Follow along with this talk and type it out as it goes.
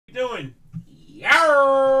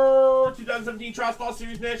2017 Tristar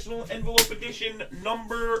Series National Envelope Edition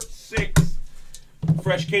number 6.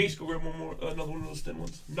 Fresh case. Go grab one more, another one of those thin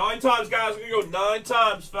ones. 9 times, guys. We're going to go 9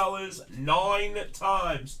 times, fellas. 9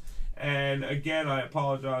 times. And again, I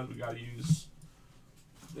apologize. We got to use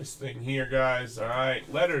this thing here, guys. All right.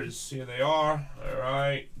 Letters. Here they are. All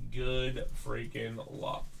right. Good freaking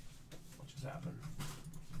luck. What just happened?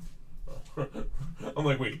 I'm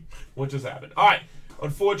like, wait. What just happened? All right.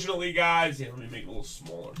 Unfortunately, guys, let me make it a little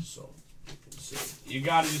smaller so you can see. You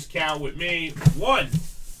got to just count with me. 1,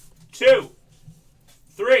 2,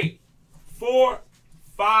 3, 4,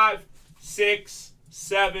 5, 6,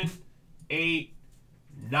 7, 8,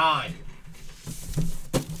 9.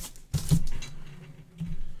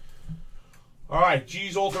 All right,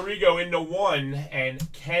 G's Alter Ego in the 1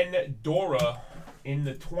 and Ken Dora in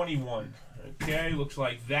the 21. Okay, looks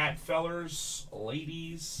like that, fellers,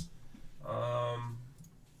 ladies. Get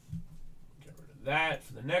rid of that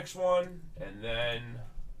for the next one, and then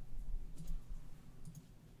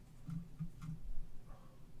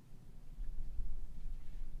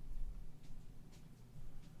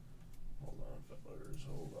hold on, fellers,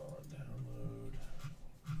 hold on, download.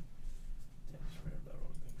 Damn, this random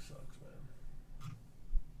download thing sucks, man.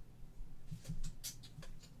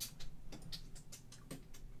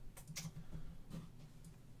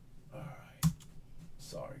 Alright.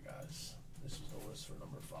 Sorry, guys. This is the list for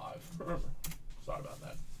number 5. Sorry about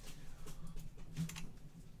that.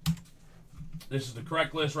 This is the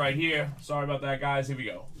correct list right here. Sorry about that, guys. Here we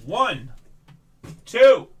go. 1,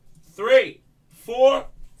 2, 3, 4,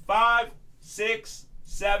 5, 6,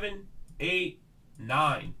 7, 8,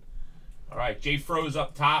 9. All right, J Froze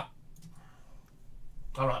up top.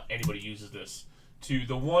 I don't know how anybody uses this. To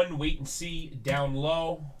the 1, wait and see down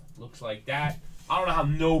low. Looks like that. I don't know how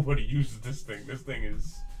nobody uses this thing. This thing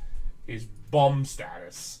is bum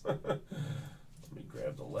status. Let me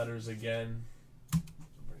grab the letters again.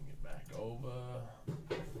 Bring it back over.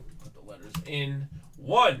 Put the letters in.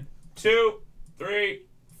 1, 2, 3,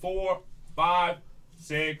 4, 5,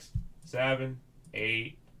 6, 7,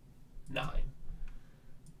 8, 9.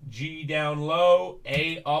 G down low,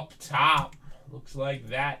 A up top. Looks like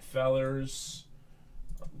that, fellers.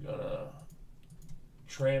 I'm gonna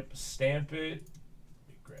tramp stamp it. Let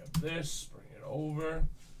me grab this, bring it over.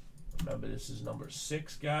 Remember, this is number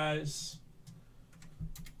 6, guys.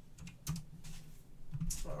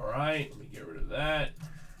 All right, let me get rid of that.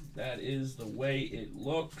 That is the way it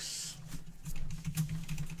looks.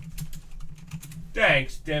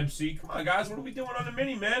 Thanks, Dempsey. Come on, guys. What are we doing on the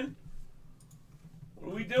mini, man?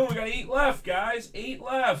 What are we doing? We got 8 left, guys. 8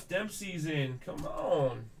 left. Dempsey's in. Come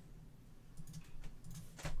on.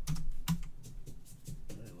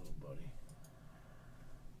 Hey, little buddy.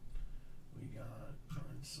 We got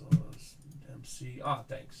Sauce, Dempsey. Ah,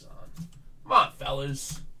 thanks, son. Come on,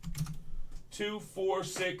 fellas. 2, 4,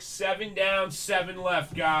 6, 7 down, 7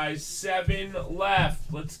 left, guys. 7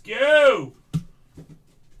 left. Let's go. Let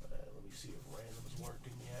me see if random's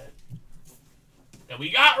working yet. And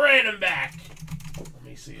we got random back. Let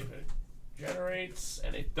me see if it generates,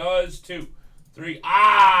 and it does. 2, 3.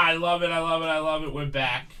 Ah, I love it. I love it. I love it. We're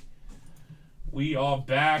back. We are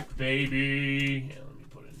back, baby. And let me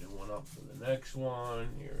put a new one up for the next one.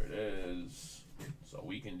 Here it is. So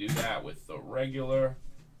we can do that with the regular.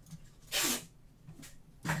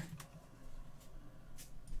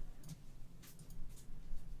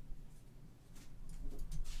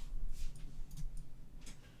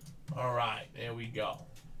 All right, there we go.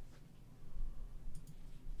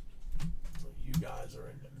 So you guys are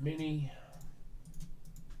in the mini.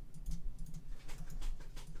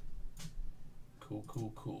 Cool,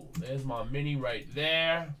 cool, cool. There's my mini right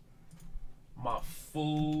there. My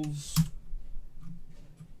fulls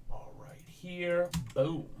are right here.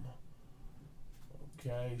 Boom.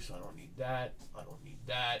 Okay, so I don't need that. I don't need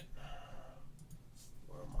that.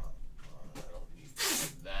 Where am I? I don't need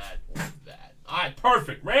that or that. All right,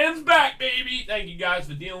 perfect. Rand's back, baby. Thank you guys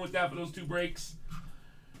for dealing with that for those 2 breaks.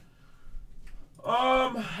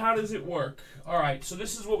 How does it work? All right, so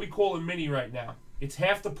this is what we call a mini right now. It's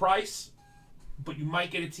half the price, but you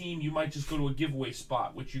might get a team. You might just go to a giveaway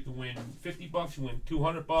spot, which you can win $50, you win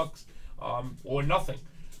 $200, or nothing.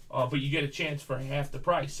 But you get a chance for half the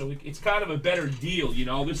price. So it's kind of a better deal, you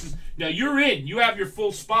know. This is now you're in. You have your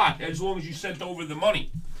full spot as long as you sent over the money.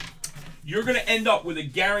 You're going to end up with a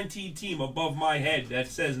guaranteed team above my head that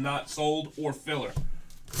says not sold or filler.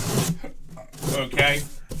 Okay?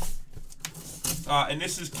 And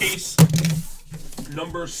this is case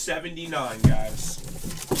number 79, guys.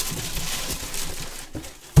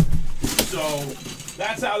 So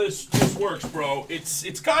that's how this works, bro.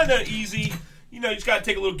 It's kind of easy. You know, you just got to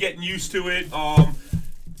take a little getting used to it.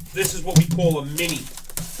 This is what we call a mini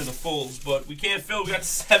to the fulls, but we can't fill. We got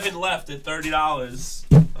 7 left at $30.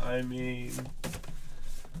 I mean,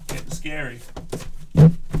 getting scary.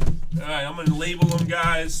 All right, I'm gonna label them,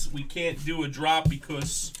 guys. We can't do a drop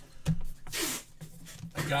because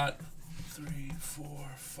I got 3, 4,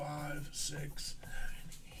 5, 6, 7,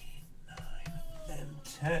 8, 9, and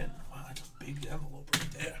 10. Wow, that's a big envelope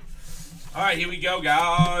right there. All right, here we go,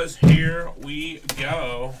 guys. Here we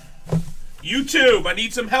go. YouTube, I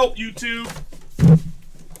need some help, YouTube.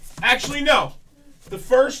 Actually, no. The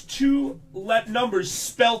first 2 numbers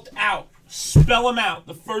spelt out. Spell them out.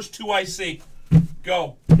 The first 2 I see.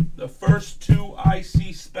 Go. The first 2 I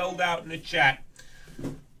see spelled out in the chat.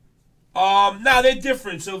 No, they're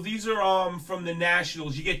different. So these are from the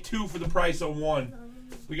Nationals. You get 2 for the price of 1.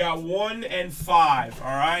 We got 1 and 5. All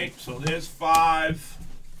right. So there's 5.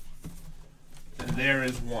 And there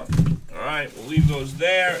is 1. All right. We'll leave those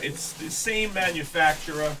there. It's the same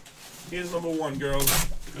manufacturer. Here's number 1, girls.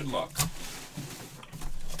 Good luck.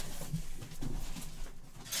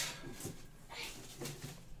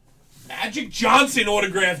 Magic Johnson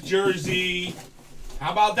autographed jersey.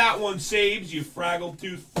 How about that one, Sabes, you fraggle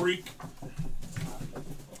tooth freak?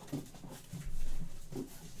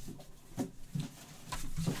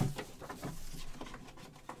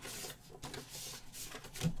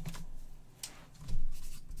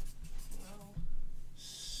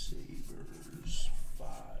 Sabres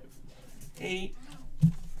 598.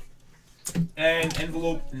 And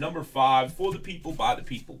envelope number 5 for the people, by the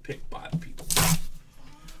people, picked by the people.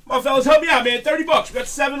 Come on, fellas, help me out, man. 30 bucks. We got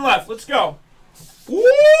 7 left. Let's go. Ooh,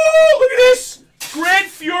 look at this. Grant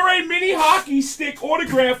Fury mini hockey stick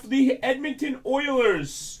autograph for the Edmonton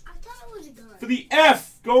Oilers. I thought it was a gun. For the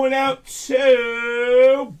F, going out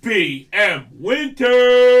to B.M.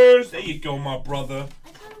 Winters. There you go, my brother. I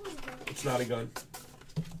thought it was a gun. It's not a gun.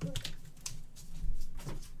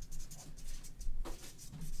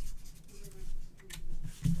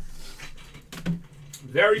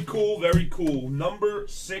 Very cool, very cool. Number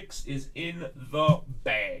 6 is in the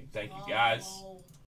bag. Thank you, guys.